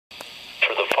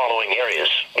following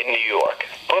areas in New York,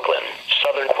 Brooklyn,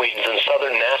 southern Queens, and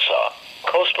southern Nassau.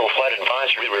 Coastal flood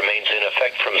advisory remains in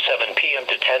effect from 7 p.m.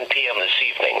 to 10 p.m. this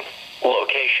evening.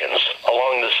 Locations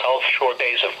along the South Shore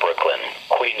bays of Brooklyn,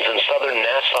 Queens, and southern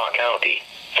Nassau County.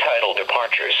 Tidal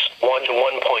departures 1 to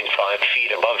 1.5 feet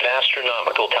above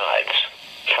astronomical tides.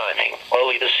 Timing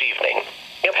early this evening.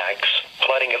 Impacts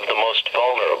flooding of the most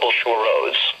vulnerable shore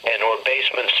roads and/or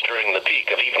basements during the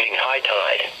peak of evening high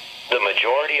tide. The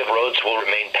majority of roads will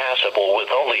remain passable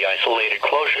with only isolated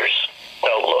closures.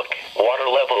 Outlook: water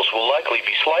levels will likely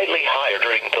be slightly higher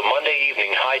during the Monday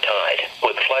evening high tide,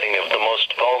 with flooding of the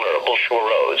most vulnerable shore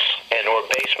roads and/or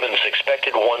basements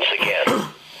expected once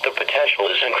again. The potential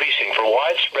is increasing for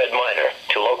widespread minor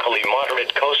to locally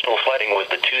moderate coastal flooding with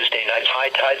the Tuesday night high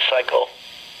tide cycle.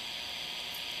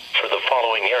 For the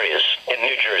following areas in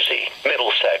New Jersey,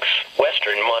 Middlesex,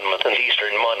 Western Monmouth, and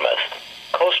Eastern Monmouth,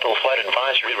 coastal flood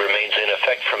advisory remains in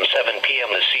effect from 7 p.m.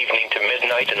 this evening to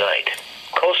midnight tonight.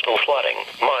 Coastal flooding,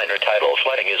 minor tidal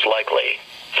flooding is likely.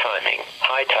 Timing: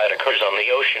 high tide occurs on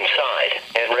the ocean side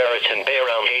and Raritan Bay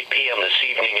around 8 p.m. this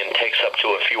evening and takes up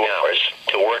to a few hours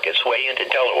to work its way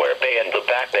into Delaware Bay and the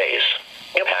back bays.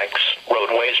 Impacts: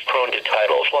 roadways prone to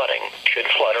tidal flooding should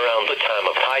flood around the time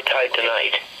of high tide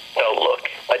tonight. Outlook: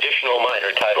 additional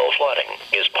minor tidal flooding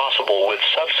is possible with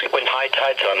subsequent high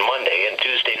tides on Monday and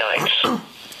Tuesday nights.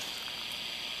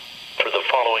 For the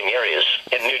following areas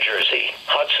in New Jersey,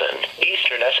 Hudson,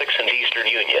 Eastern Essex, and Eastern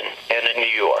Union, and in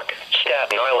New York,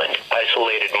 Staten Island,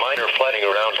 isolated minor flooding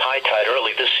around high tide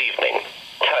early this evening.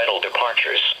 Tidal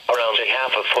departures around a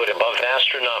half a foot above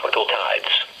astronomical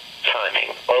tides.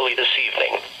 Timing early this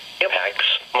evening.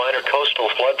 Impacts: minor coastal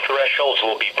flood thresholds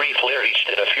will be briefly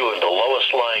reached at a few of the lowest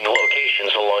lying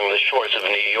locations along the shores of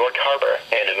New York Harbor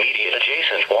and immediate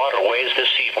adjacent waterways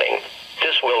this evening.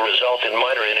 This will result in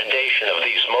minor inundation of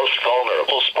these most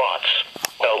vulnerable spots.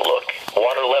 Outlook: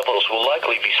 water levels will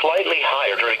likely be slightly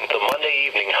higher during the Monday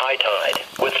evening high tide,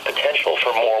 with potential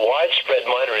for more widespread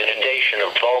minor inundation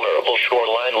of vulnerable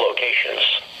shoreline locations.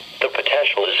 The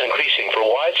potential is increasing for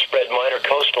widespread minor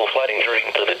coastal flooding during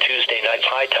the Tuesday night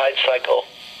high tide cycle.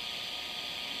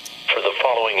 For the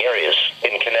following areas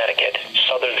in Connecticut,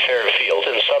 southern Fairfield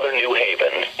and southern New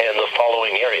Haven, and the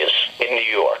following areas in New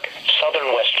York, southern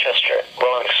Westchester,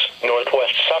 Bronx,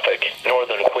 northwest Suffolk,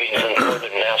 northern Queens, and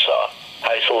northern Nassau.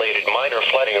 Isolated minor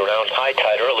flooding around high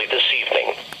tide early this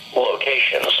evening.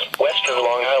 Locations: western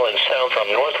Long Island Sound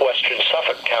from northwestern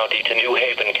Suffolk County to New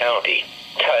Haven County.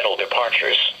 Tidal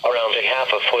departures around a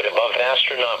half a foot above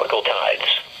astronomical tides.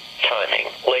 Timing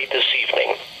late this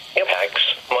evening.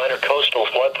 Impacts: minor coastal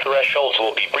flood thresholds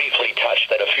will be briefly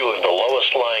touched at a few of the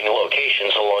lowest lying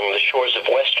locations along the shores of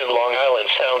western Long Island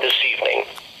Sound this evening.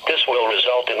 This will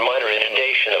result in minor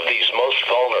inundation of these most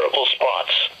vulnerable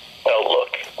spots.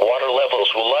 Outlook: water levels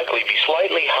will likely be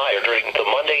slightly higher during the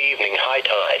Monday evening high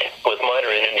tide, with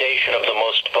minor inundation of the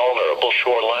most vulnerable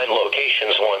shoreline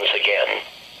locations once again.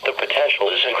 The potential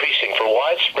is increasing for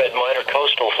widespread minor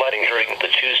coastal flooding during the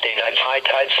Tuesday night high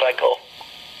tide cycle.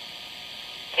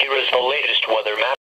 Here is the latest weather map.